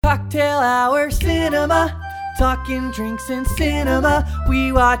Cocktail Hour Cinema. Talking drinks and cinema.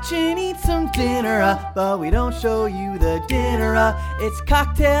 We watch and eat some dinner, but we don't show you the dinner. It's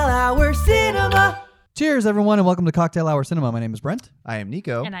Cocktail Hour Cinema. Cheers, everyone, and welcome to Cocktail Hour Cinema. My name is Brent. I am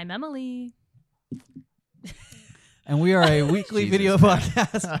Nico. And I'm Emily. And we are a weekly video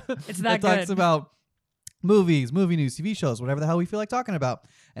podcast It's that that talks good. about movies, movie news, TV shows, whatever the hell we feel like talking about.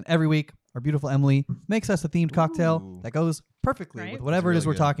 And every week, our beautiful Emily makes us a themed cocktail that goes perfectly Right. with whatever it is Really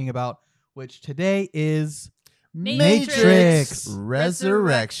we're good. talking about, which today is Matrix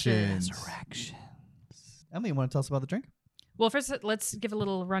Resurrection. Resurrections. Emily, you want to tell us about the drink? Well, first, let's give a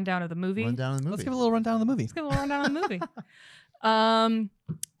little rundown of the movie. Run down the movie. Let's give a little rundown of the movie. Let's give a little rundown of the movie.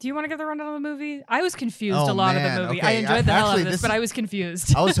 Do you want to give the rundown of the movie? I was confused Oh, a lot of man. the movie. Okay, I enjoyed the hell out actually, of this, this but is- I was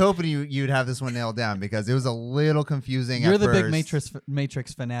confused. I was hoping you'd have this one nailed down because it was a little confusing. You're at the big first.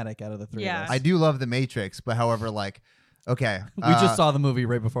 Matrix fanatic out of the three Yeah. of us. I do love the Matrix, but however, okay, We just saw the movie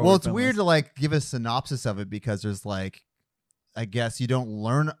right before. Well, we it's filmed weird this. to give a synopsis of it because there's I guess you don't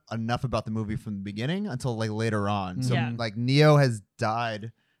learn enough about the movie from the beginning until later on. So Yeah. Neo has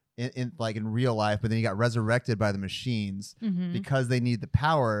died in real life, but then he got resurrected by the machines Mhm. because they need the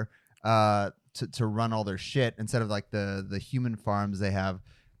power to run all their shit instead of the human farms they have.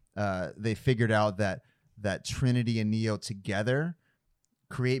 They figured out that Trinity and Neo together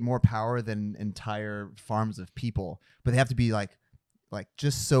create more power than entire farms of people, but they have to be like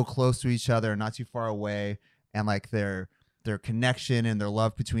just so close to each other and not too far away, and their connection and their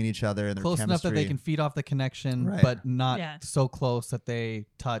love between each other and their close enough chemistry. that they can feed off the connection, Right. but not Yeah. so close that they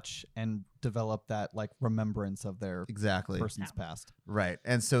touch and develop that remembrance of their exactly person's past. right.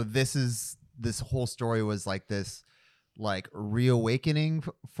 And so this whole story was this reawakening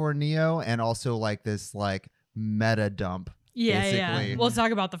for Neo, and also this meta dump. Yeah, basically. yeah. We'll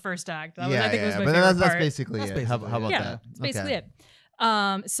talk about the first act. That was, Yeah, I think it was my but favorite that's part. basically That's it. How basically about it. Yeah, that? that's basically Okay.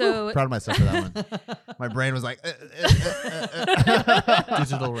 it. So Proud of myself for that one. My brain was like,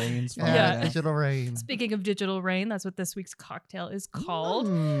 Digital rains. falling Yeah. down. Digital rain. speaking of digital rain, that's what this week's cocktail is called.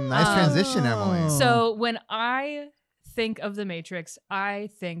 Nice transition, Emily. So when I think of The Matrix, I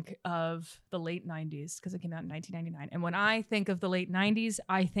think of the late 90s because it came out in 1999. And when I think of the late 90s,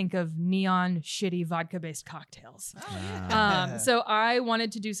 I think of neon, shitty vodka-based cocktails. So I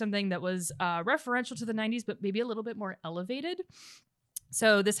wanted to do something that was referential to the 90s, but maybe a little bit more elevated.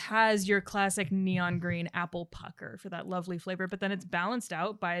 So this has your classic neon green apple pucker for that lovely flavor, but then it's balanced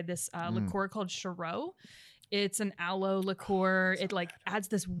out by this liqueur called Chirot. It's an aloe liqueur. It adds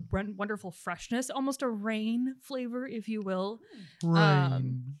this wonderful freshness, almost a rain flavor, if you will. But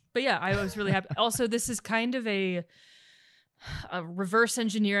yeah, I was really happy. Also, this is kind of a reverse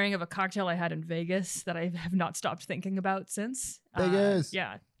engineering of a cocktail I had in Vegas that I have not stopped thinking about since. Vegas.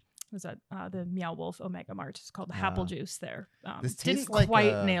 Yeah. Was that the Meow Wolf Omega Mart? It's called the Apple Juice there. This Didn't tastes like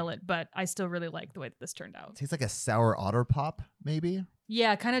quite nail it, but I still really like the way that this turned out. Tastes like a sour otter pop, maybe.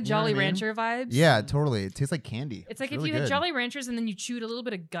 Yeah, kind of You know what Jolly I mean? Rancher vibes. Yeah, totally. It tastes like candy. It's like if really you had good. Jolly Ranchers and then you chewed a little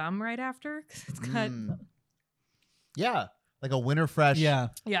bit of gum right after. 'Cause it's got, Yeah, like a Winter Fresh. Yeah.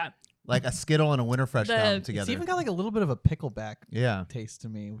 yeah. Like a Skittle and a Winter Fresh come It's together. even got a little bit of a pickleback Yeah. taste to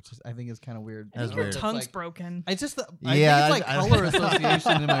me, which is I think is kind of weird. I That's think your weird. tongue's It's broken. It's just Yeah, I think it's I- color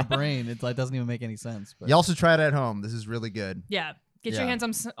association in my brain. It doesn't even make any sense. But You also try it at home. This is really good. Yeah. Get your Yeah. hands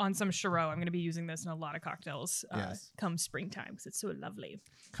on some Chirot. I'm going to be using this in a lot of cocktails Yes. come springtime because it's so lovely.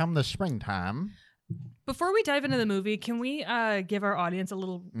 Come the springtime. Before we dive into the movie, can we give our audience a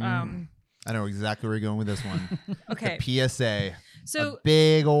little I know exactly where you're going with this one. okay. PSA. So A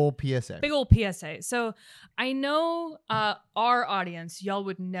big old PSA. big old PSA. So I know our audience, y'all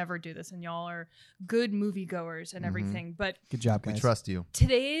would never do this, and y'all are good moviegoers and everything. But good job, We guys. trust you.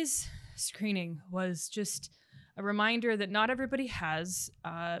 today's screening was just a reminder that not everybody has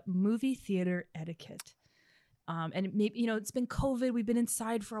movie theater etiquette. And maybe, it's been COVID. We've been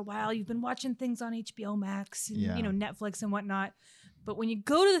inside for a while. You've been watching things on HBO Max and, Yeah. Netflix and whatnot. But when you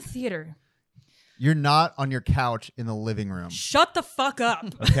go to the theater, You're not on your couch in the living room. shut the fuck up.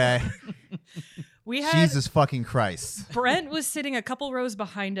 Okay? We had Jesus fucking Christ. Brent was sitting a couple rows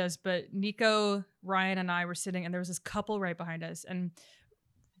behind us, but Nico, Ryan, and I were sitting, and there was this couple right behind us. And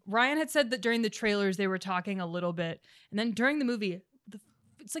Ryan had said that during the trailers they were talking a little bit, and then during the movie,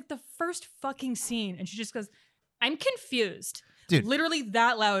 it's like the first fucking scene, and she just goes, "I'm confused," Dude. literally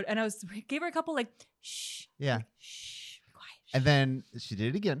that loud. And I gave her a couple shh, Yeah. shh, be quiet. And then she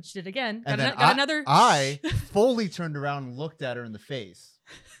did it again. She did it again. And Got, then got another. I fully turned around and looked at her in the face.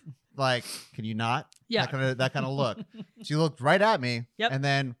 Like, can you not? Yeah. That kind of look. She looked right at me. Yep. And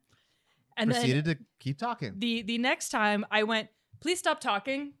then and then proceeded to keep talking. the next time I went, "Please stop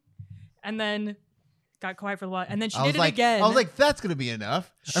talking," and then got quiet for a while, and then she I did was it like, again. I was like, that's gonna be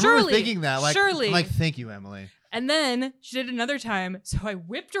enough. I remember Surely, thinking that. Like, surely. I'm like, thank you, Emily. And then she did it another time. So I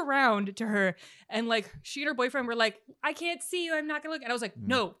whipped around to her, and like she and her boyfriend were like, I can't see you. I'm not gonna look. And I was like,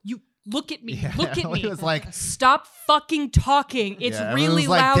 no, you look at me. Yeah, Look at me. It was like, Stop fucking talking. It's yeah, it really was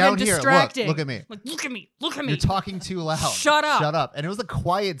like, loud down and here, distracting. Look at me. Like, look at me. Look at me. You're talking too loud. Shut up. Shut up. And it was a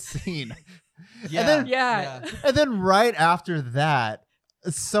quiet scene. Yeah. then- Yeah. And then right after that,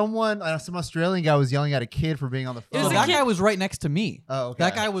 some Australian guy was yelling at a kid for being on the It phone. was So a that kid- guy was right next to me. Oh, okay.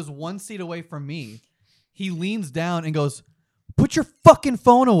 That guy was 1 seat away from me. He leans down and goes, "Put your fucking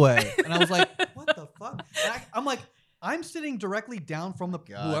phone away." And I was like, "What the fuck?" And I'm like, I'm sitting directly down from the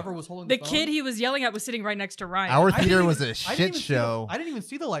God. whoever was holding The the phone. kid he was yelling at was sitting right next to Ryan. Our I didn't theater even- was a I didn't shit even see the- show. I didn't even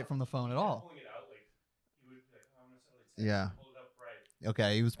see the light from the phone at all. Yeah.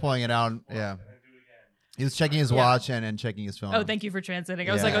 Okay, he was pulling it out. Yeah. He was checking his watch and checking his phone. Oh, thank you for translating.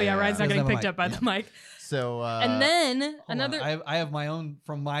 I was Yeah, like, oh yeah, yeah. Ryan's not He getting doesn't picked have up by a the mic. So And then Hold on, another I have my own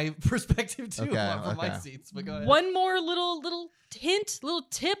from my perspective too, Okay, from my okay. seats. But go ahead. one more little hint, little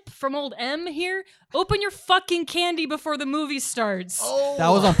tip from old M here. Open your fucking candy before the movie starts. Oh. That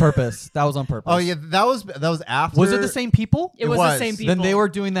was on purpose. That was on purpose. Oh yeah, that was after. Was it the same people? It was was. the same people. Then they were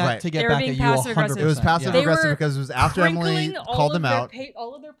doing that Right. to get They were back being at you passive 100%. aggressive. It was passive They aggressive were because it was after Emily crinkling all called of them their out.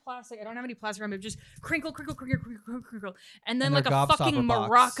 all of their plastic. I don't have any plastic around me. Just crinkle, crinkle, crinkle, crinkle, crinkle, and then And like their a fucking gobstopper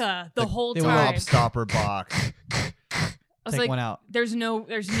box. maraca the whole they were time. Gobstopper box. I was Take like, one out. there's no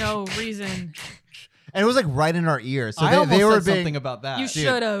reason. And it was like right in our ears. So I they almost were said being something about that. You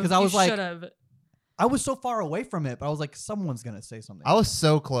should have. 'cause I was like- should have. I was so far away from it, but I was like, someone's gonna say something. I was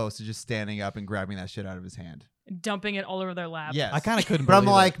so close to just standing up and grabbing that shit out of his hand. Dumping it all over their lap. Yes. I kind of couldn't. But I'm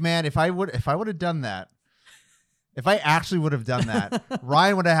believe like, man, if I would have done that, if I actually would have done that,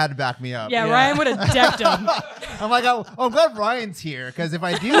 Ryan would have had to back me up. Yeah, Yeah. Ryan would have decked him. I'm like, I'm glad Ryan's here because if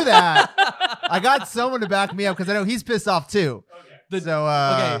I do that, I got someone to back me up because I know he's pissed off too. So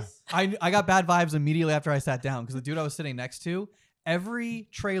okay, I got bad vibes immediately after I sat down because the dude I was sitting next to, every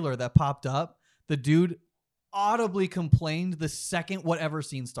trailer that popped up, the dude audibly complained the second whatever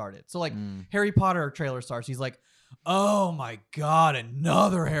scene started. So like Harry Potter trailer starts, he's like, "Oh my god,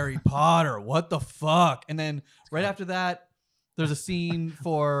 another Harry Potter! What the fuck?" And then right after that, there's a scene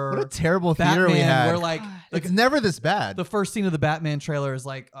for what a terrible Batman theater we had. where like It's never this bad. the first scene of the Batman trailer is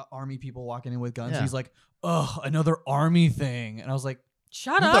like army people walking in with guns. Yeah. He's like, "Ugh, another army thing," and I was like,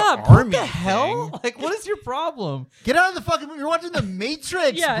 Shut What the up. army "What the hell? thing? Like, what is your problem?" Get out of the fucking movie. You're watching The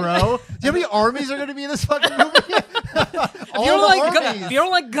Matrix, Yeah. bro. Do you know how many armies are going to be in this fucking movie? If All you, don't the like armies. if you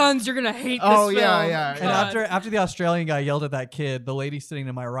don't like guns, you're gonna hate Oh, this yeah, film. yeah. And God. after the Australian guy yelled at that kid, the lady sitting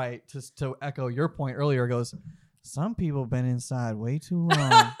to my right, just to echo your point earlier, goes, "Some people been inside way too long."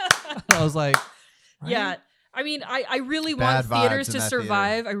 I was like, right? Yeah. I mean, I really Bad want theaters vibes in to that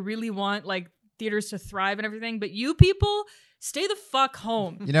survive. I really want like theaters to thrive and everything. But you people, stay the fuck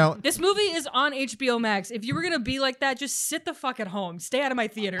home. You know, This movie is on HBO Max. If you were gonna be like that, just sit the fuck at home. Stay out of my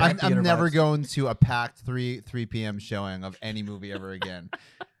theater. I'm theater never vibes. going to a packed 3 p.m. showing of any movie ever again.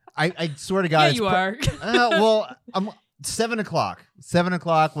 I swear to God. yeah, it's you are. Well, I'm 7 o'clock. 7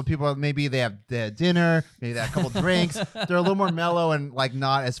 o'clock when people maybe they have dinner, maybe they have a couple drinks. They're a little more mellow and like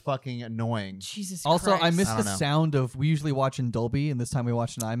not as fucking annoying. Jesus. Also, I Christ. miss I the don't know. sound of. We usually watch in Dolby, and this time we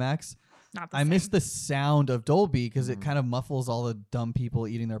watched in IMAX. Not the I same. miss the sound of Dolby because it kind of muffles all the dumb people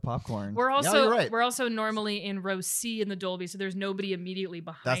eating their popcorn. We're you're also right. we're also normally in row C in the Dolby, so there's nobody immediately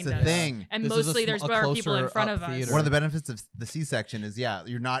behind That's the us. thing. And This is a mostly there's more people in closer front up of us. theater. One of the benefits of the C-section is,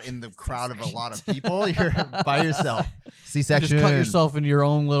 you're not in the crowd of a lot of people. You're by yourself. You C-section. just cut yourself into your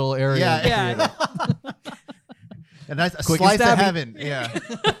own little area. Yeah. of the theater. A nice Quick and slice of stabby. heaven. Yeah.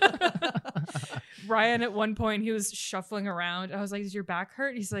 Ryan at one point he was shuffling around. I was like, "Is your back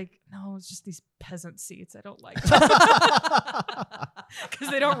hurt?" He's like, "No, it's just these peasant seats. I don't like because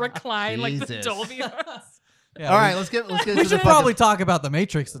they don't recline like the Jesus. Dolby does." Yeah, All right, let's get We into should the probably talk about the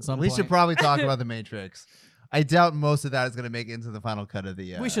Matrix at some We point. should probably talk about the Matrix. I doubt most of that is going to make it into the final cut of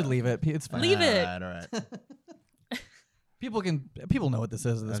the. We should leave it. It's fine. Leave it. All right. People know what this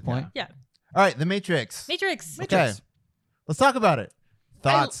is at this Okay. point. Yeah, All right. The Matrix. Matrix. Okay. Let's talk about it.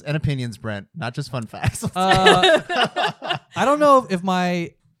 Thoughts and opinions, Brent. Not just fun facts. I don't know if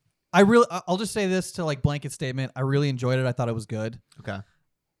I'll just say this to like blanket statement. I really enjoyed it. I thought it was good. Okay.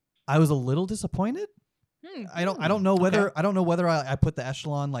 I was a little disappointed. I don't know whether I put the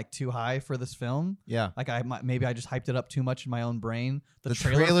echelon like too high for this film. Yeah. Like maybe I just hyped it up too much in my own brain. The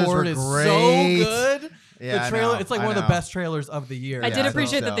trailers trailer for were it is great. so good. Yeah, the I trailer, know, it's like I one of the know. best trailers of the year. I Yeah, did I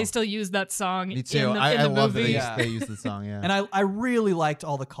appreciate think that so. they still use that song Me too. in the I love that movie. Yeah. they use the song. Yeah. And I really liked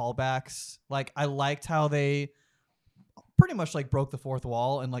all the callbacks. Like I liked how they pretty much like broke the fourth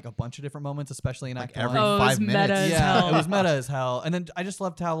wall in like a bunch of different moments, especially in Act every 1. Oh, it 5 was meta minutes. as Yeah, hell. it was meta as hell. And then I just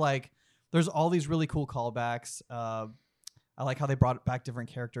loved how like there's all these really cool callbacks. I like how they brought back different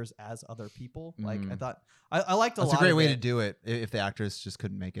characters as other people. Like I thought I liked a lot. That's a great of way it. to do it if the actors just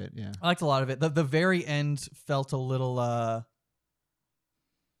couldn't make it. Yeah. I liked a lot of it. The very end felt a little It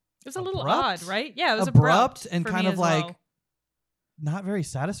was a little abrupt? odd, right? Yeah, it was abrupt and for kind me of as like well. not very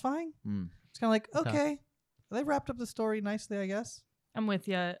satisfying. Mm. It's kind of like, Okay. okay, they wrapped up the story nicely, I guess. I'm with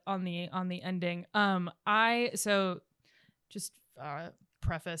you on the ending.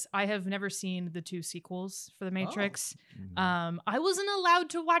 Preface, I have never seen the 2 sequels for The Matrix. Mhm. I wasn't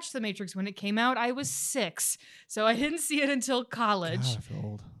allowed to watch The Matrix when it came out. I was 6, so I didn't see it until college. God, I feel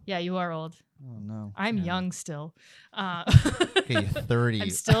old. Yeah, you are old. Oh no. I'm Yeah. young still. Okay, you're 30. I'm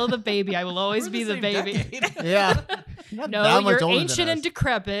still the baby. I will always be the baby. yeah. Not No, that much you're older than ancient and us.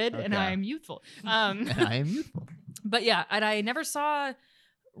 decrepit, and Okay. I'm youthful. And I am youthful. But yeah, and I never saw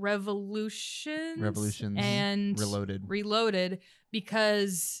Revolutions and Reloaded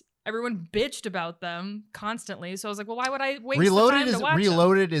because everyone bitched about them constantly. So I was like, well, why would I waste the time to watch them?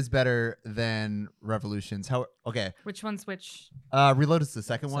 Reloaded is better than Revolutions. Okay. Which one's which? Reloaded is the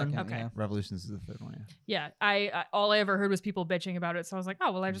second one. Okay. Yeah. Revolutions is the third one. Yeah, I all I ever heard was people bitching about it. So I was like,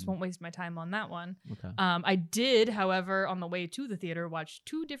 oh, well, I just won't waste my time on that one. Okay. I did, however, on the way to the theater, watch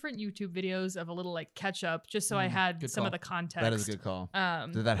 2 different YouTube videos of a little like catch up, just so I had good some call. of the context. That is a good call.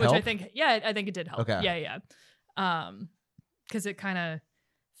 Did that which I help? think, I think it did help. Okay. Yeah. Because it kind of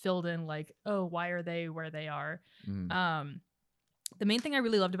filled in like, oh, why are they where they are? Mm. The main thing I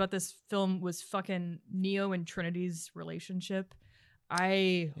really loved about this film was fucking Neo and Trinity's relationship.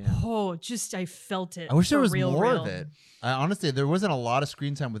 I felt it. I wish there for was real. more of it. Honestly, there wasn't a lot of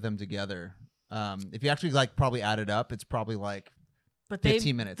screen time with them together. If you actually like probably add it up, it's probably like But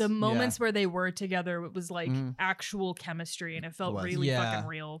 15 minutes. The moments where they were together, it was like Mhm. actual chemistry, and it felt was. really Yeah. fucking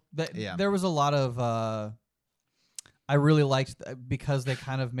real. Yeah. There was a lot of I really liked because they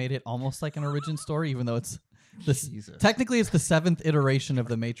kind of made it almost like an origin story, even though it's this Jesus. technically it's the 7th iteration of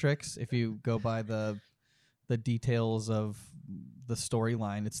the Matrix. If you go by the details of the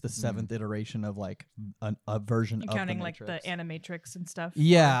storyline, it's the 7th iteration of like a version of the Counting like Matrix. the Animatrix and stuff.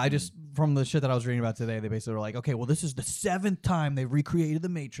 Yeah, I just from the shit that I was reading about today, they basically were like, okay, well, this is the 7th time they've recreated the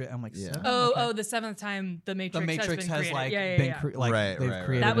Matrix. I'm like, Yeah. 7? Oh, Okay. the 7th time the Matrix, The Matrix has has been like created. been yeah. like Right, they've right,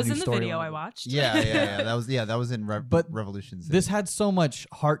 created That a was new in the video storyline. I watched. Yeah. That was in But Revolutions. This had so much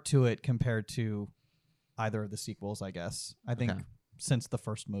heart to it compared to either of the sequels, I guess. I think Okay. since the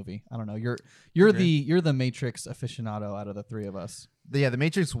first movie. I don't know. You're Agree. the Matrix aficionado out of the 3 of us. The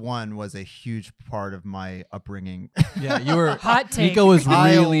Matrix 1 was a huge part of my upbringing. Yeah, you were Hot take. Nico was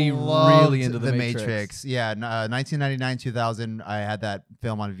really I loved really into the Matrix. Yeah, 1999, 2000, I had that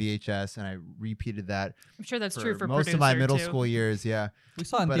film on VHS, and I repeated that I'm sure that's true for most of my producer, middle too. school years. Yeah, We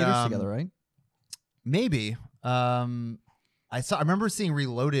saw it in But, theaters together, right? maybe. I remember seeing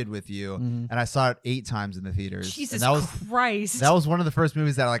Reloaded with you, Mhm. and I saw it 8 times in the theaters. Jesus and that was Christ. that was one of the first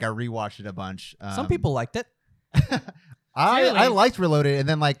movies that like I rewatched it a bunch. Some people liked it. I Really? liked Reloaded, and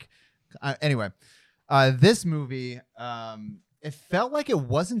then like anyway, this movie it felt like it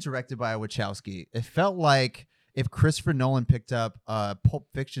wasn't directed by a Wachowski. It felt like if Christopher Nolan picked up a Pulp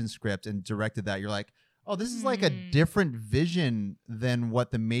Fiction script and directed that, you're like, oh, this is like a different vision than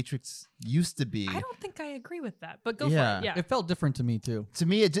what the Matrix used to be. I don't think I agree with that, but go Yeah. for it. Yeah. It felt different to me too. To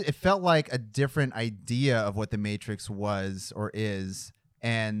me, it felt like a different idea of what the Matrix was or is,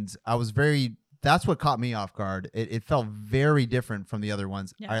 and that's what caught me off guard. It felt very different from the other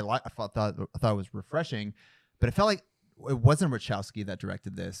ones. Yeah. I thought it was refreshing, but it felt like it wasn't Wachowski that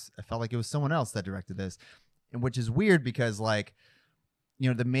directed this. I felt like it was someone else that directed this, and which is weird because like, you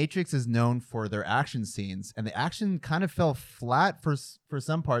know, the Matrix is known for their action scenes, and the action kind of fell flat for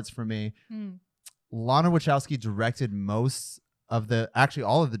some parts for me. Lana Wachowski directed most of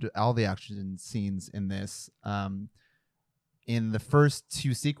all the action scenes in this. In the first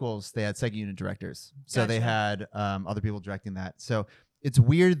 2 sequels, they had second unit directors, so they Gotcha. had other people directing that. So it's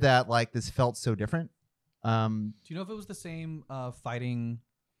weird that like this felt so different. Do you know if it was the same fighting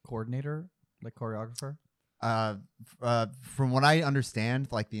coordinator, like choreographer? From what I understand,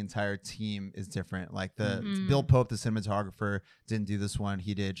 like the entire team is different. Like Mhm. Bill Pope, the cinematographer, didn't do this one.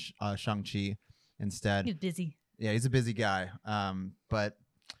 He did Shang-Chi instead. He's busy. Yeah, he's a busy guy. But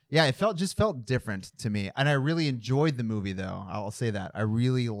yeah, it just felt different to me. And I really enjoyed the movie though. I'll say that. I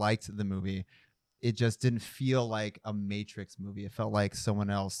really liked the movie. It just didn't feel like a Matrix movie. It felt like someone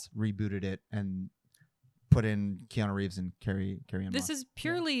else rebooted it and put in Keanu Reeves and Carrie Ann This Moss. is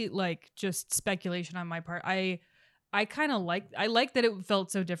purely like just speculation on my part. I I kind of like that it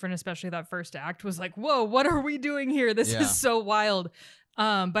felt so different, especially that first act was like, whoa, what are we doing here? This Yeah. is so wild.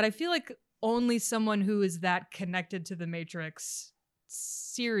 But I feel like only someone who is that connected to the Matrix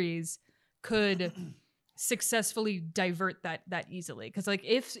series could successfully divert that easily. Because like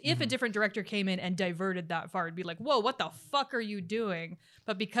if a different director came in and diverted that far, it'd be like, whoa, what the fuck are you doing?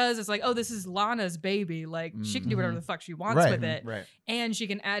 But because it's like, oh, this is Lana's baby, like she can do whatever the fuck she wants with it, Right. and she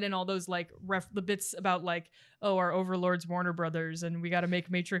can add in all those like the bits about like, oh, our overlords Warner Brothers, and we got to make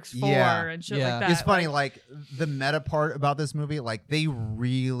Matrix 4 Yeah. and shit Yeah. like that. It's funny, like the meta part about this movie, like they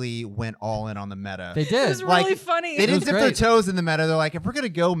really went all in on the meta. They it did. was like, really funny. They didn't was dip their great. toes in the meta. They're like, if we're gonna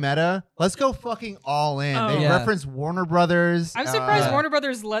go meta, let's go fucking all in. Oh. They Yeah. referenced Warner Brothers. I'm surprised Yeah. Warner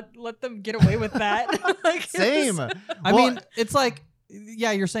Brothers let them get away with that. Like, it Same. was- I Well, mean, it's like,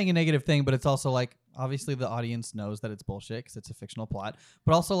 yeah, you're saying a negative thing, but it's also like, obviously the audience knows that it's bullshit because it's a fictional plot.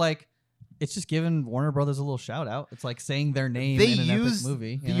 But also like, it's just giving Warner Brothers a little shout out. It's like saying their name they in an epic used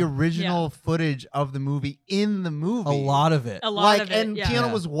movie. the you know? original footage of the movie in the movie. A lot of it. a lot Like, of it. and yeah. Keanu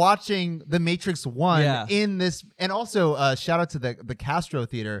Yeah. was watching The Matrix 1 Yeah. in this, and also shout out to the Castro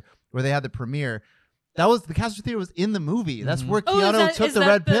Theater where they had the premiere. That was the Castro Theater was in the movie. That's Mhm. where Oh, is Keanu that- took is the that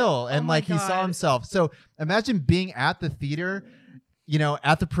red the- pill oh and my like he saw God. himself. So imagine being at the theater, you know,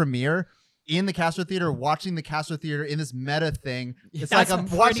 at the premiere in the Castro Theater, watching the Castro Theater in this meta thing. It's That's like I'm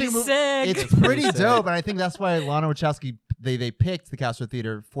pretty watching a movie. sick. It's It's pretty pretty sick. dope, and I think that's why Lana Wachowski they picked the Castro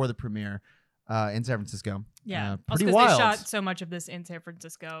Theater for the premiere in San Francisco. yeah. Also pretty because wild. they shot so much of this in San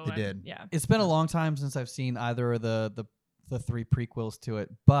Francisco. They and- did. Yeah. It's been a long time since I've seen either of the three prequels to it,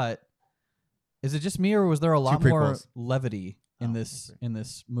 but is it just me or was there a lot more prequels. levity in Oh, this okay. in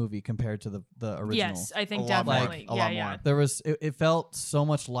this movie compared to the original? Yes, I think A lot more. definitely. A yeah, lot yeah. more. There was it felt so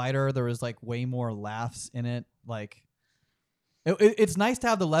much lighter. There was like way more laughs in it. Like it's nice to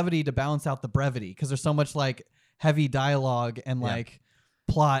have the levity to balance out the brevity because there's so much like heavy dialogue and Yeah. like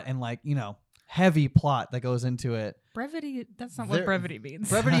plot and like, you know, heavy plot that goes into it. Brevity, that's not There- what brevity means.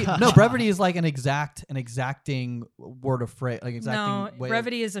 Brevity brevity is like an exacting word of phrase, like exacting No, way.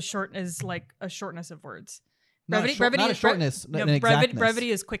 brevity is like a shortness of words. Not Brevity, short- brevity, not a is- shortness, no, an brevity, exactness. brevity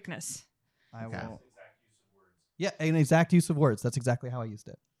is quickness. I Okay. will. Yeah, an exact use of words. That's exactly how I used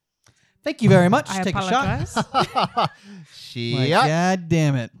it. Thank you very much. I Take apologize. a shot. Like, Shit. God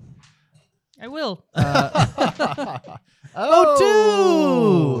damn it. I will. Oh,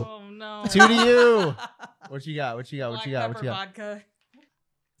 Oh no. two to you. What you got? What you got? What Black you got? What pepper you got? vodka.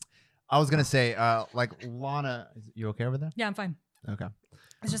 I was gonna say, like Lana. You okay over there? Yeah, I'm fine. Okay.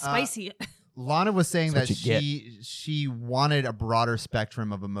 It's just Uh, spicy. Lana was saying that That's what she wanted a broader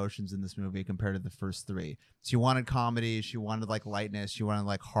spectrum of emotions in this movie compared to the first three. She wanted comedy, she wanted like lightness, she wanted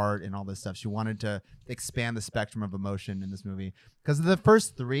like heart and all this stuff. She wanted to expand the spectrum of emotion in this movie because the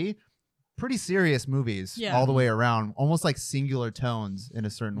first three pretty serious movies Yeah. all the way around, almost like singular tones in a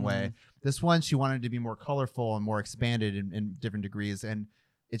certain way. Mm-hmm. This one she wanted to be more colorful and more expanded in different degrees, and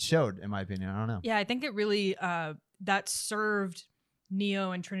it showed, in my opinion. I don't know. Yeah, I think it really that served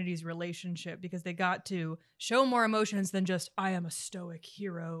Neo and Trinity's relationship because they got to show more emotions than just I am a stoic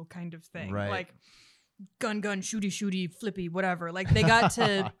hero kind of thing. Right. Like gun, shooty, flippy, whatever. Like they got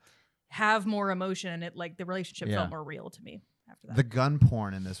to have more emotion and it like the relationship Yeah. felt more real to me after that. The gun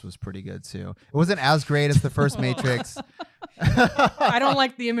porn in this was pretty good too. It wasn't as great as the first Oh. Matrix. I don't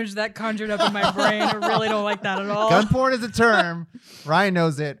like the image that conjured up in my brain. I really don't like that at all. Gun porn is a term. Ryan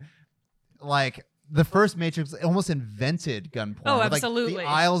knows it. Like the first Matrix almost invented gun porn. Oh, with, like, absolutely. the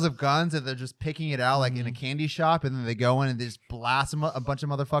aisles of guns, and they're just picking it out like in a candy shop, and then they go in and they just blast a bunch of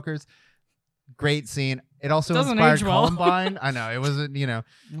motherfuckers. Great scene. It also Doesn't inspired age well. Columbine. I know it wasn't. You know,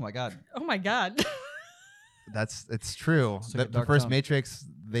 Oh my god. Oh my god. it's true. It's like The, a the dark first tone. Matrix,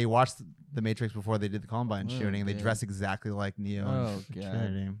 they watched the Matrix before they did the Columbine Oh, shooting, and they God. dress exactly like Neo. Oh, and God.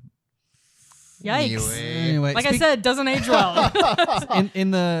 Trinity. Yikes. Anyway, Like I said, doesn't age well.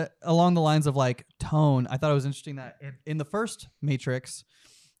 in the along the lines of like tone, I thought it was interesting that in the first Matrix,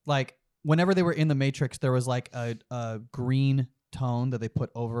 like whenever they were in the Matrix, there was like a green tone that they put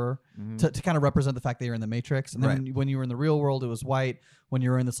over Mhm. to kind of represent the fact that you're in the Matrix. And then Right. when you were in the real world, it was white. When you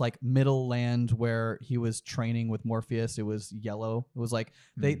were in this like middle land where he was training with Morpheus, it was yellow. It was like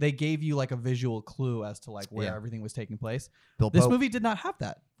they gave you like a visual clue as to like where Yeah. everything was taking place. Bill This Pope. movie did not have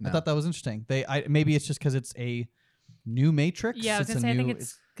that. I No. thought that was interesting. Maybe it's just because it's a new Matrix. Yeah, I was It's gonna a say I think new-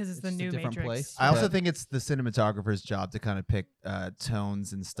 it's because it's the just a new different Matrix. place. I also But- think it's the cinematographer's job to kind of pick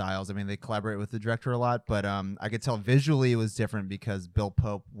tones and styles. I mean, they collaborate with the director a lot, but I could tell visually it was different because Bill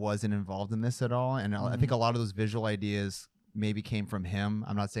Pope wasn't involved in this at all. And I think a lot of those visual ideas maybe came from him.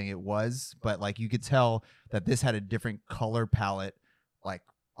 I'm not saying it was, but like you could tell that this had a different color palette, like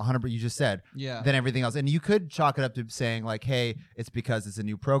 100%. You just said Yeah. than everything else, and you could chalk it up to saying like, hey, it's because it's a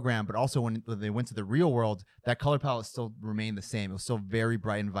new program, but also when they went to the real world, that color palette still remained the same. It was still very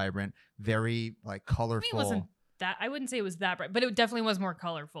bright and vibrant, very like I mean, colorful. it wasn't that. I wouldn't say it was that bright, but it definitely was more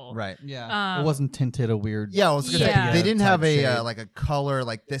colorful. Right. Yeah. Um, it wasn't tinted a weird. Yeah, I was gonna Yeah. say they didn't type have a shade. like a color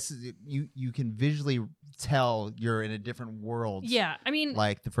like this. Is you can visually tell you're in a different world. Yeah, I mean,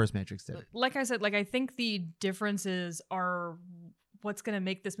 like the first Matrix did. like I said, like I think the differences are what's going to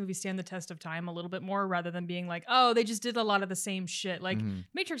make this movie stand the test of time a little bit more, rather than being like, oh, they just did a lot of the same shit. Like Mhm.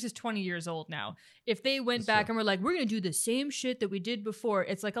 Matrix is 20 years old now. If they went That's back true. and were like, we're going to do the same shit that we did before,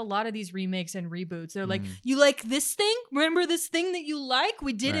 it's like a lot of these remakes and reboots. They're like, Mhm. you like this thing? Remember this thing that you like?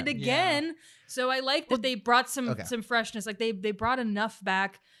 We did Right. it again. So I like that they brought some okay. some freshness. Like they brought enough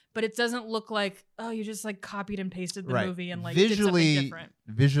back, but it doesn't look like, oh, you just like copied and pasted the Right. movie and like did something different.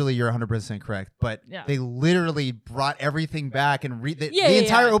 Visually, you're 100% correct. But Yeah. they literally brought everything back and the Yeah,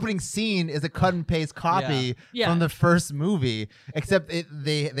 entire yeah. opening scene is a cut and paste copy Yeah. from the first movie. Except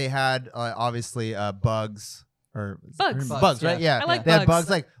they had obviously bugs or Bugs. bugs, right? Yeah. Yeah, I like they had Bugs. bugs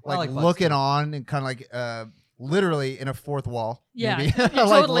like like Bugs, looking too. on and kind of like literally in a fourth wall. Yeah. maybe. Yeah,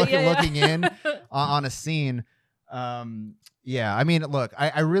 like totally. Yeah, yeah. looking in on a scene. Yeah, I mean, look,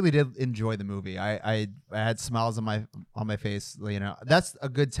 I really did enjoy the movie. I had smiles on my face. You know, that's a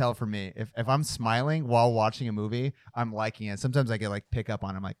good tell for me. If I'm smiling while watching a movie, I'm liking it. Sometimes I get like pick up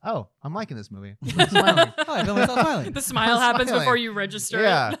on it. I'm like, oh, I'm liking this movie. I'm smiling. Oh, I feel myself smiling. The smile I'm happens smiling. before you register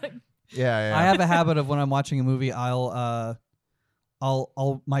Yeah. it. Yeah. I have a habit of when I'm watching a movie, I'll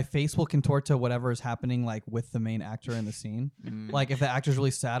my face will contort to whatever is happening like with the main actor in the scene. Mm. Like if the actor's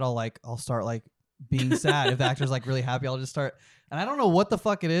really sad, I'll start like being sad. If the actor's like really happy, I'll just start. And I don't know what the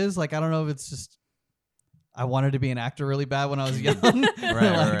fuck it is. Like I don't know if it's just I wanted to be an actor really bad when I was young.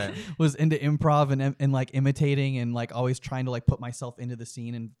 right. Was into improv and like imitating and like always trying to like put myself into the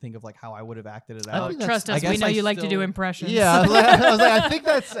scene and think of like how I would have acted it I out. think Trust I us, we guess know I you like to do still- impressions. Yeah, I was like, I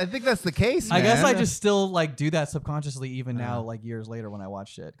think that's the case. I guess man. I just still like do that subconsciously even now, Uh. like years later when I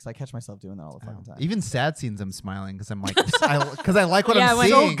watch shit, because I catch myself doing that all the fucking time. Even sad scenes, I'm smiling because I'm like, because I like what Yeah, I'm when-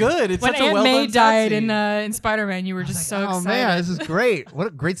 seeing. so good. It's When such a Aunt well May done died scene. in Spider-Man, you were just so oh excited. man, this is great! What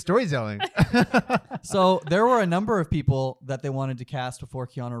a great storytelling. So there were a number of people that they wanted to cast before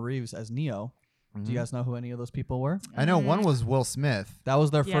Keanu Reeves as Neo. Mm-hmm. Do you guys know who any of those people were? I know one was Will Smith. That was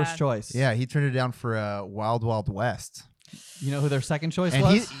their Yeah. first choice. Yeah, he turned it down for Wild Wild West. You know who their second choice And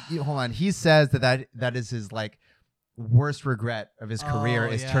was? hold on, he says that is his like worst regret of his career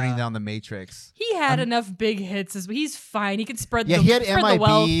Oh, is yeah. turning down the Matrix. He had enough big hits. He's fine. He could spread Yeah, the he had spread the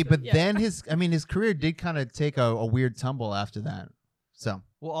wealth. MIB, but Yeah. then his career did kind of take a weird tumble after that. So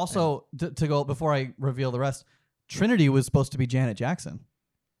Well, also to go before I reveal the rest, Trinity was supposed to be Janet Jackson,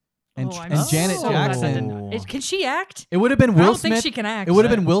 and Oh, I'm and Janet so glad that Jackson. didn't- Can she act? It would have been I Will don't Smith. think she can act. It would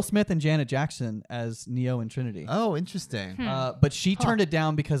have been Will Smith and Janet Jackson as Neo and Trinity. oh, interesting. But she turned it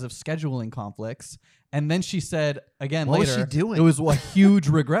down because of scheduling conflicts. And then she said again What was later, she doing? it was a huge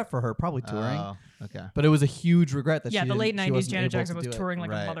regret for her, probably touring. Oh, okay. But it was a huge regret that Yeah, she the late didn't- she 90s wasn't Janet able Jackson to was do it. touring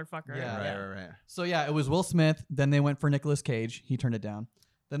like Right. a motherfucker. Yeah. Right. So yeah, it was Will Smith. Then they went for Nicolas Cage. He turned it down.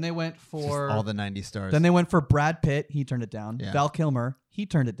 Then they went for Just all the 90 stars. Then they went for Brad Pitt. He turned it down. Yeah. Val Kilmer. He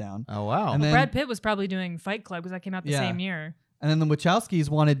turned it down. oh wow. And then Brad Pitt was probably doing Fight Club because that came out the Yeah. same year. and then the Wachowskis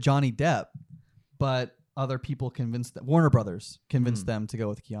wanted Johnny Depp, but other people convinced them. Warner Brothers convinced them to go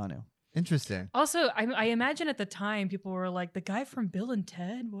with Keanu. Interesting. Also, I imagine at the time people were like, the guy from Bill and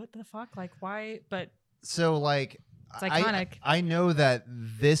Ted? What the fuck? Like, why? But So like It's iconic. I know that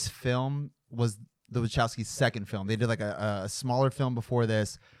this film was the Wachowskis' second film. They did like a smaller film before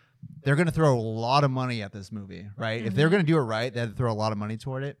this. They're going to throw a lot of money at this movie, right? If they're going to do it right, they had to throw a lot of money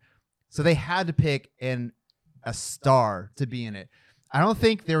toward it. So they had to pick a star to be in it. I don't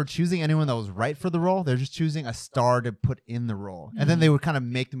think they were choosing anyone that was right for the role. They're just choosing a star to put in the role. And then they would kind of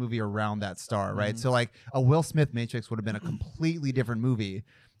make the movie around that star, right? So like a Will Smith Matrix would have been a completely different movie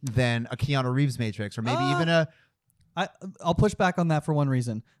than a Keanu Reeves Matrix, or maybe even a I'll push back on that for one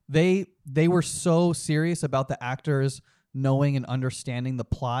reason. They were so serious about the actors knowing and understanding the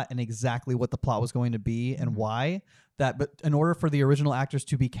plot and exactly what the plot was going to be and why but in order for the original actors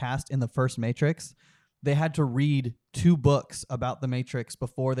to be cast in the first Matrix, they had to read 2 books about the Matrix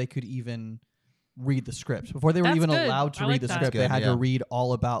before they could even read the script. Before they were That's even good. allowed to I read like the that. script, That's they good, had yeah. to read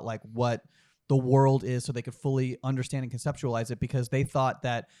all about like what the world is so they could fully understand and conceptualize it, because they thought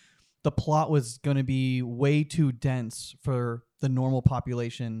that the plot was going to be way too dense for the normal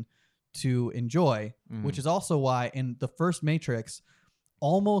population to enjoy, which is also why in the first Matrix,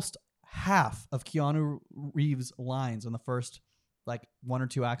 almost half of Keanu Reeves' lines in the first like 1 or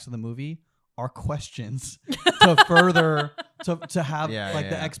 2 acts of the movie are questions to further to have Yeah, like yeah,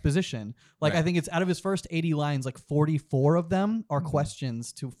 the yeah. exposition. Like I Right. think it's out of his first 80 lines, like 44 of them are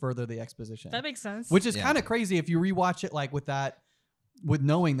questions to further the exposition. That makes sense. Which is Yeah. kind of crazy if you rewatch it like with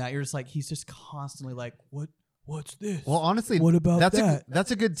knowing that you're just like he's just constantly like what's this? Well, honestly, What about that's that?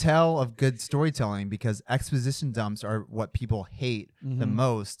 that's a good tell of good storytelling because exposition dumps are what people hate the Mhm.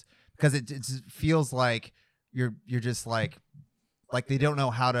 most because it just feels like you're just like they don't know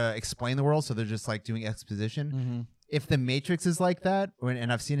how to explain the world, so they're just like doing exposition. Mhm. If the Matrix is like that,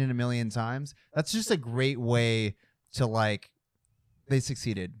 and I've seen it a million times, that's just a great way to like they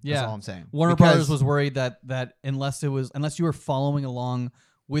succeeded. Yeah. That's all I'm saying. Warner Because- Brothers was worried that unless you were following along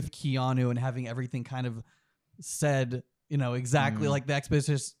with Keanu and having everything kind of said, exactly like the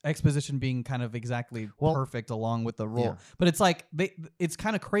exposition being kind of exactly Well, perfect along with the role. yeah. But it's like it's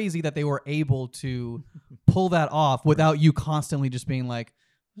kind of crazy that they were able to pull that off without you constantly just being like,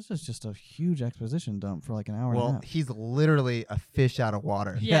 this is just a huge exposition dump for like an hour and a well, half. he's literally a fish out of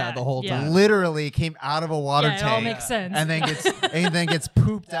water. Yeah, the whole time. Literally came out of a water Yeah, it all tank makes sense. and then gets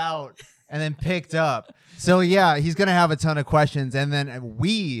pooped out and then picked up. So yeah, he's gonna have a ton of questions, and then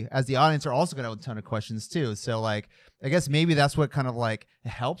we as the audience are also gonna have a ton of questions too. So like, I guess maybe that's what kind of like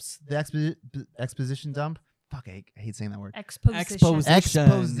helps the exposition dump. Fuck, I hate saying that word. Exposition.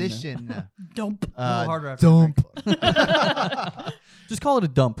 Exposition Dump. A little harder after dump. Just call it a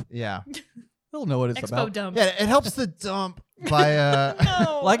dump. Yeah, They'll know what it's Expo about. dump. yeah, it helps the dump by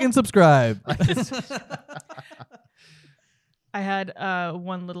No. Like and subscribe. I had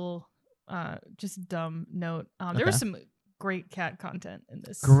one little just dumb note. There was some great cat content in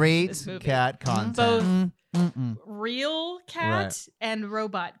this. great this movie. cat content. Both Mm-mm. real cat and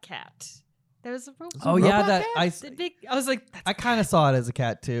robot cat. There was a Oh yeah, Robot that cat? The big. I was like, that's I kind of saw it as a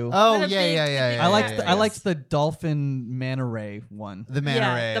cat too. Oh What a yeah, big- yeah, yeah, big yeah. I liked yeah, the, yeah, I liked the dolphin manta ray one. the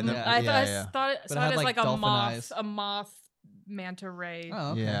manta ray. the- the- I yeah, thought But it saw had, it as like, like a dolphin moth, eyes. a moth manta ray.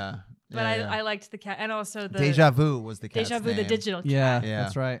 Oh, okay. yeah. But I liked the cat, and also the Deja Vu was the cat's Deja Vu, the name. digital cat. Yeah, Yeah.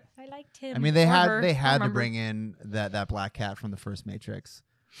 that's right. I liked him. I mean, they or had her, they I had to remember. bring in that black cat from the first Matrix.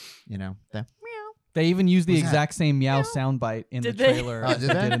 They even used the What's that? exact same meow soundbite in Did the they? trailer Oh, as did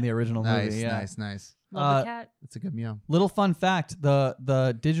they they? did in the original Nice, movie. Yeah. nice. Love the cat. That's a good meow. Little fun fact: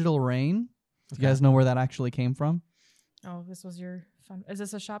 the digital rain. Do you guys know where that actually came from? Oh, this was your fun. Is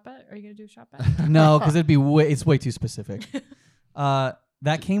this a shot bet? Are you gonna do a shot bet? No, because it's way too specific.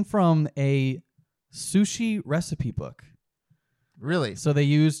 That came from a sushi recipe book. Really? So they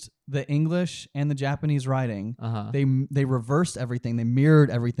used the English and the Japanese writing. Uh-huh. They reversed everything. They mirrored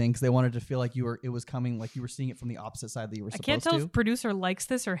everything because they wanted to feel like it was coming, like you were seeing it from the opposite side that you were I supposed can't tell to. if producer likes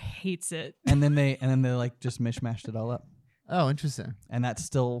this or hates it. And then they like just mishmashed it all up, Oh, interesting. and that's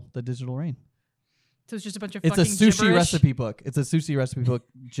still the digital rain. So it's just a bunch of It's a fucking sushi gibberish. recipe book. It's a sushi recipe book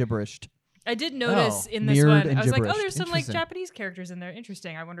gibberished. I did notice in this Mirrored one. and I was like, oh, gibberished. there's some like Interesting. Japanese characters in there.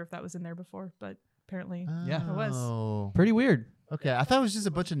 Interesting. I wonder if that was in there before, but apparently Yeah. it was. Oh. Pretty weird. Okay. I thought it was just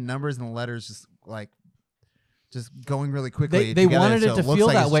a bunch of numbers and letters just going really quickly. They together, wanted so it to looks feel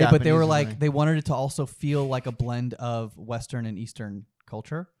like that it's way, but they Japanese were or like something. they wanted it to also feel like a blend of Western and Eastern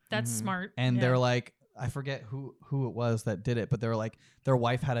culture. That's Mhm. smart. And Yeah. they're like, I forget who it was that did it, but they were like, their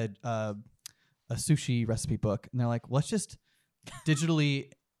wife had a sushi recipe book, and they're like, let's just digitally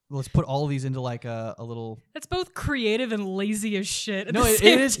let's put all of these into like a little. That's both creative and lazy as shit. At No, the it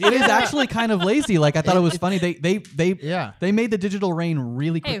same is time. actually kind of lazy. Like I thought it was funny. Yeah. They made the digital rain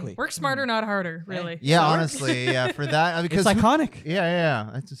really Hey, quickly. work smarter, not harder. Really. Yeah, So- honestly, yeah, for that because It's iconic. yeah,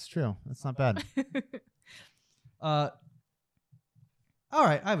 that's just true. That's not bad. All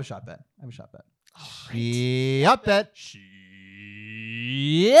right, I have a shot bet.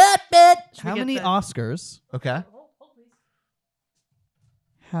 Yep, bet. How we get many the- Oscars? Okay.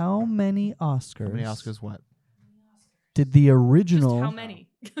 How many Oscars? How many Oscars? What? Did the Just original? how many?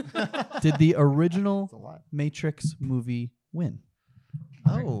 Did the That's a original lot. Matrix movie win?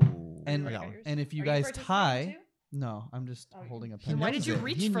 Oh. And I got one. and if you Are guys participating tie, too? no, I'm just Oh, holding a He pen. Why knows did you it.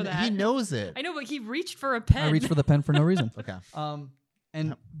 reach He for He that? knows it. I know, but he reached for a pen. I reached for the pen for no reason. Okay.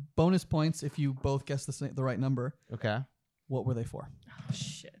 And bonus points if you both guess the right number. Okay. What were they for? Oh,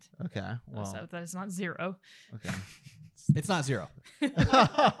 shit. Okay. Well. So that is not zero. Okay. It's not zero.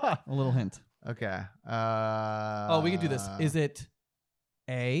 A little hint. Okay. Oh, we can do this. Is it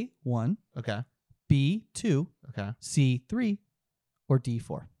A1, Okay. B2, Okay. C3, or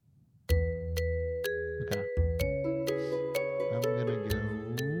D4? Okay. I'm gonna go.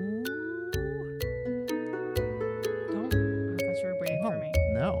 Don't. I thought you were waiting for me.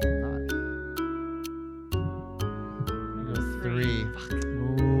 No, I'm not. I'm gonna go three. Fuck.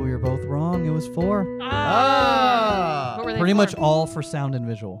 Ooh, you're both wrong. It was 4. Ah! Ah! What were they Pretty much all for sound and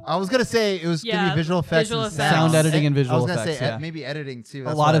visual. I was gonna say it was gonna Yeah, be visual effects, visual and effects. Sound editing and I visual was gonna effects, say yeah. maybe editing too. A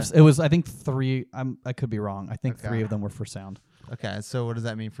That's lot what of it was, I think 3. I could be wrong. I think Okay. 3 of them were for sound. Okay, so what does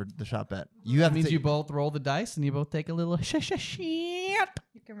that mean for the shot bet? You have That to means you both roll the dice and you both take a little shit. You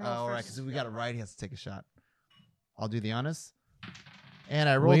can roll all right, first. because we got it right. He has to take a shot. I'll do the honest. And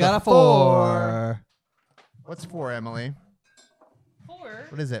I rolled We got a a 4. What's 4, Emily? 4.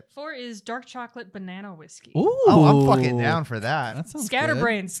 What is it? 4 is dark chocolate banana whiskey. Ooh. Oh, I'm fucking down for that. That sounds good.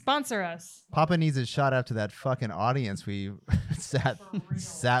 Scatterbrain, sponsor us. Papa needs a shot after that fucking audience we sat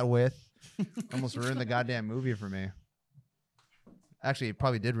with. Almost ruined the goddamn movie for me. Actually, it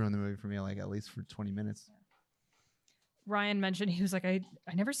probably did ruin the movie for me, like at least for 20 minutes. Ryan mentioned, he was like, I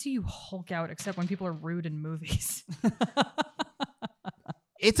never see you Hulk out except when people are rude in movies.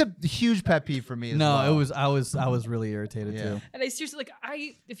 It's a huge pet peeve for me. As No, well. it was. I was really irritated Yeah. too. And I seriously, like,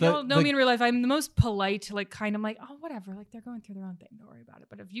 if The- y'all know the- me in real life, I'm the most polite, like, kind of like, oh, whatever. Like, they're going through their own thing. Don't worry about it.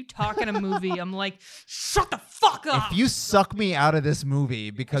 But if you talk in a movie, I'm like, shut the fuck up. If you suck me out of this movie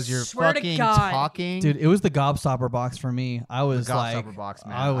because you're swear to fucking God. talking, Dude, it was the gobstopper box for me. I was the like, gobstopper box,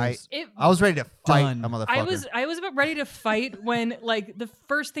 man. I I was ready to fight done. a motherfucker. I was about ready to fight when, like, the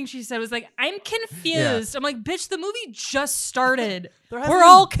first thing she said was like, I'm confused. I'm like, bitch, the movie just started. hasn't We're even-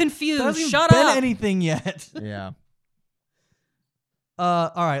 all confused. there hasn't Shut been up. anything yet. Yeah.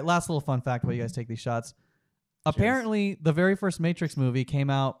 All right, last little fun fact while you guys take these shots. Apparently, the very first Matrix movie came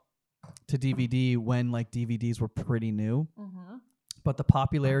out to DVD when like DVDs were pretty new. But the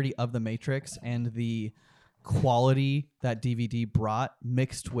popularity of the Matrix and the quality that DVD brought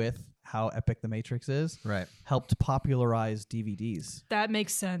mixed with how epic the Matrix is Right. helped popularize DVDs. That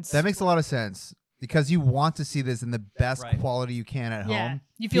makes sense. That makes a lot of sense because you want to see this in the best Right. quality you can at yeah. home.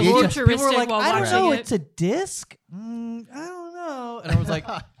 You feel VHS futuristic while I don't watching know, it. it's a disc? I don't know. And I was like,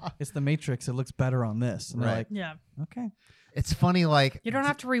 it's the Matrix. It looks better on this. And they're Right. like, Yeah. okay. It's funny, like You don't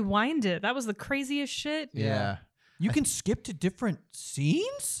have to rewind it. That was the craziest shit. yeah, You can skip to different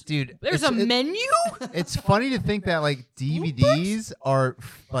scenes? dude. There's it's- a it- menu? It's funny to think that like DVDs are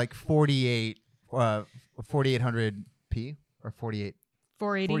like 4800p or 48.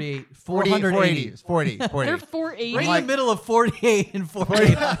 480. 480. 480. They're 480. 480. Right in Like- the middle of 48 and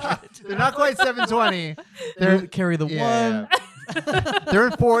 48. They're not quite 720. They're carry the Yeah, one. They're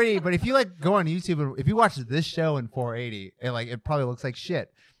in 480, but if you like go on YouTube and if you watch this show in 480, it probably looks like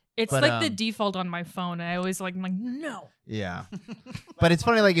shit. It's But, like the default on my phone. And I always like, I'm like, no. Yeah, but it's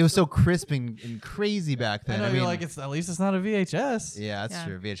funny, like it was so crisp and crazy back I then. know, I you're mean, like, it's at least it's not a VHS. yeah, that's Yeah.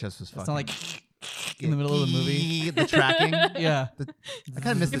 true. VHS was fucking. It's not like in the middle of the movie. the tracking. Yeah. I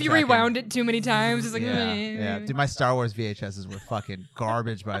kind of missed If the you tracking. rewound it too many times, it's like, Yeah, yeah. Dude, my Star Wars VHSs were fucking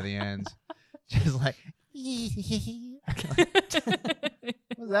garbage by the end. Just like,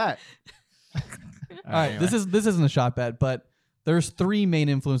 what was that? All right, this isn't a shot bet, but there's 3 main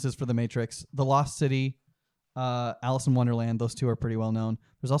influences for the Matrix: The Lost City, Alice in Wonderland. Those 2 are pretty well known.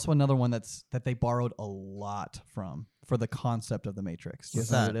 There's also another one that they borrowed a lot from for the concept of the Matrix. Do you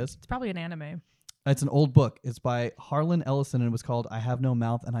What's guys know that? what it is? It's probably an anime. It's an old book. It's by Harlan Ellison, and it was called "I Have No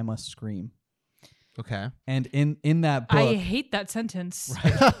Mouth and I Must Scream." Okay. And in that book, I hate that sentence.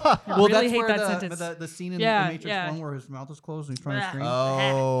 well, really that's hate where that sentence. the scene in Yeah, the Matrix yeah. 1 where his mouth is closed and he's trying to Blah.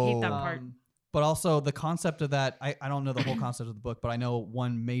 scream. Hate that part. But also the concept of that, I don't know the whole concept of the book, but I know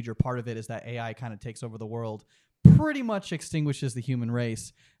one major part of it is that AI kind of takes over the world, pretty much extinguishes the human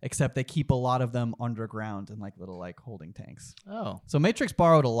race, except they keep a lot of them underground in like little like holding tanks. Oh. So Matrix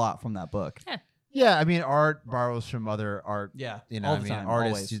borrowed a lot from that book. Yeah, I mean, art borrows from other art. Yeah, You know, all I the mean, time,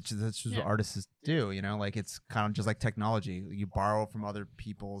 artists. always. That's just Yeah. what artists do. You know, like it's kind of just like technology. You borrow from other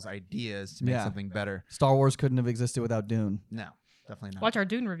people's ideas to make Yeah. something better. Star Wars couldn't have existed without Dune. No, definitely not. Watch our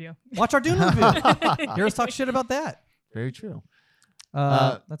Dune review. Watch our Dune review. Hear us talk shit about that. Very true.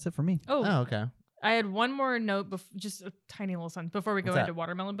 That's it for me. Oh, Oh, okay. I had one more note, just a tiny little sentence before we go What's into that?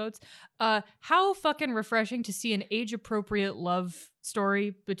 watermelon boats. How fucking refreshing to see an age-appropriate love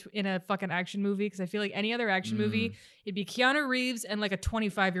story in a fucking action movie. Because I feel like any other action movie, it'd be Keanu Reeves and like a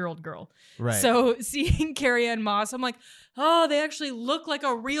 25-year-old girl. Right. So seeing Carrie Ann Moss, I'm like, oh, they actually look like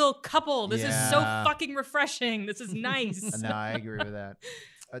a real couple. This is so Yeah. fucking refreshing. This is nice. No, I agree with that.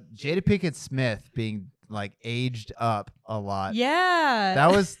 Jada Pinkett Smith being like aged up a lot. Yeah.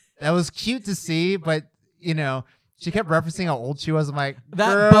 That was cute to see, but you know, she kept referencing how old she was. I'm like,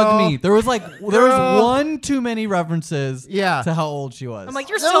 That girl, bugged me. There was girl. one too many references Yeah. to how old she was. I'm like,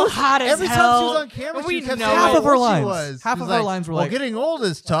 you're No, still hot as every hell. time she was on camera, We she kept know saying it. how Half of her old she lines. was. Half She's of her lines were well, like- getting old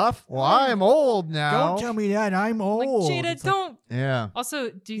is tough. Well, I'm old now. me that. I'm Like, old. Jada, It's like, don't. Yeah. Also,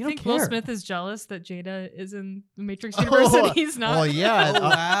 do you You don't think Will care. Smith is jealous that Jada is in the Matrix universe and he's not? Well, yeah. oh,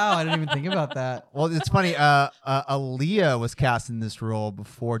 wow. I didn't even think about that. Well, it's funny. Aaliyah was cast in this role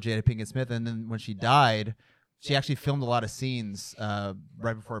before Jada Pinkett Smith, and then when she died, she actually filmed a lot of scenes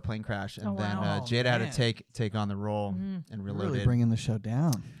right before a plane crash, and Oh, then wow. Jada had Man. to take on the role Mhm. and Really reloaded. bringing the show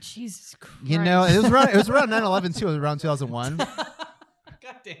down. Jesus Christ. You know, it was around 9/11 too. It was around 2001. God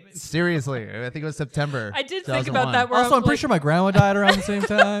damn it. Seriously, I think it was September. I did think about that. Where Also, I'm pretty like, sure my grandma died around the same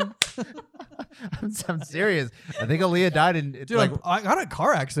time. I'm serious. I think Aaliyah died in Dude, I got in a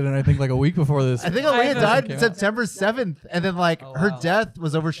car accident, I think, like a week before this. I think I Aaliyah know. died Came out. September 7th, and then Oh, her wow. death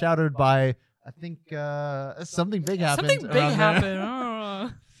was overshadowed by I think something big happened. something big around there. happened. I don't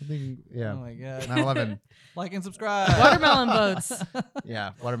know. Something, yeah. Oh my god. 9/11. Like and subscribe. Watermelon boats.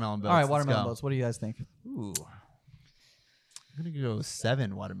 Yeah, watermelon boats. All right, Let's watermelon go. boats. What do you guys think? Ooh. I'm gonna go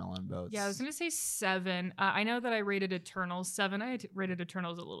 7 watermelon boats. Yeah, I was gonna say 7. I know that I rated Eternals 7. I rated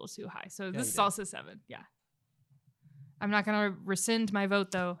Eternals a little too high, so this you is did. also 7. Yeah, I'm not gonna rescind my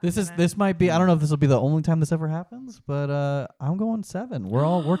vote though. This might be. I don't know if this will be the only time this ever happens, but I'm going 7.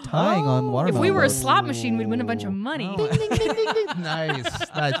 We're tying on If watermelon. we were a boats. slot machine, we'd win a bunch of money. Oh, Ding, ding, ding, ding, ding.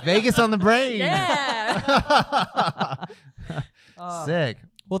 Nice. Vegas on the brain. Yeah. Sick.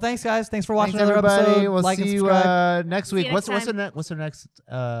 Well, thanks guys. Thanks for watching Thanks, another everybody. episode. We'll like see and you subscribe. next See week. you What's next the time. what's the next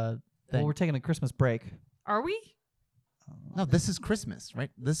Well, thing? we're taking a Christmas break. Are we? No, this is Christmas, right?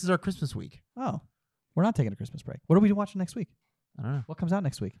 This is our Christmas week. Oh, we're not taking a Christmas break. What are we watching next week? I don't know. What comes out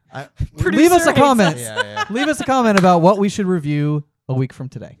next week? Producer Leave us a hates comment. us. Yeah. Leave us a comment about what we should review a week from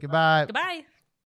today. Goodbye. Goodbye.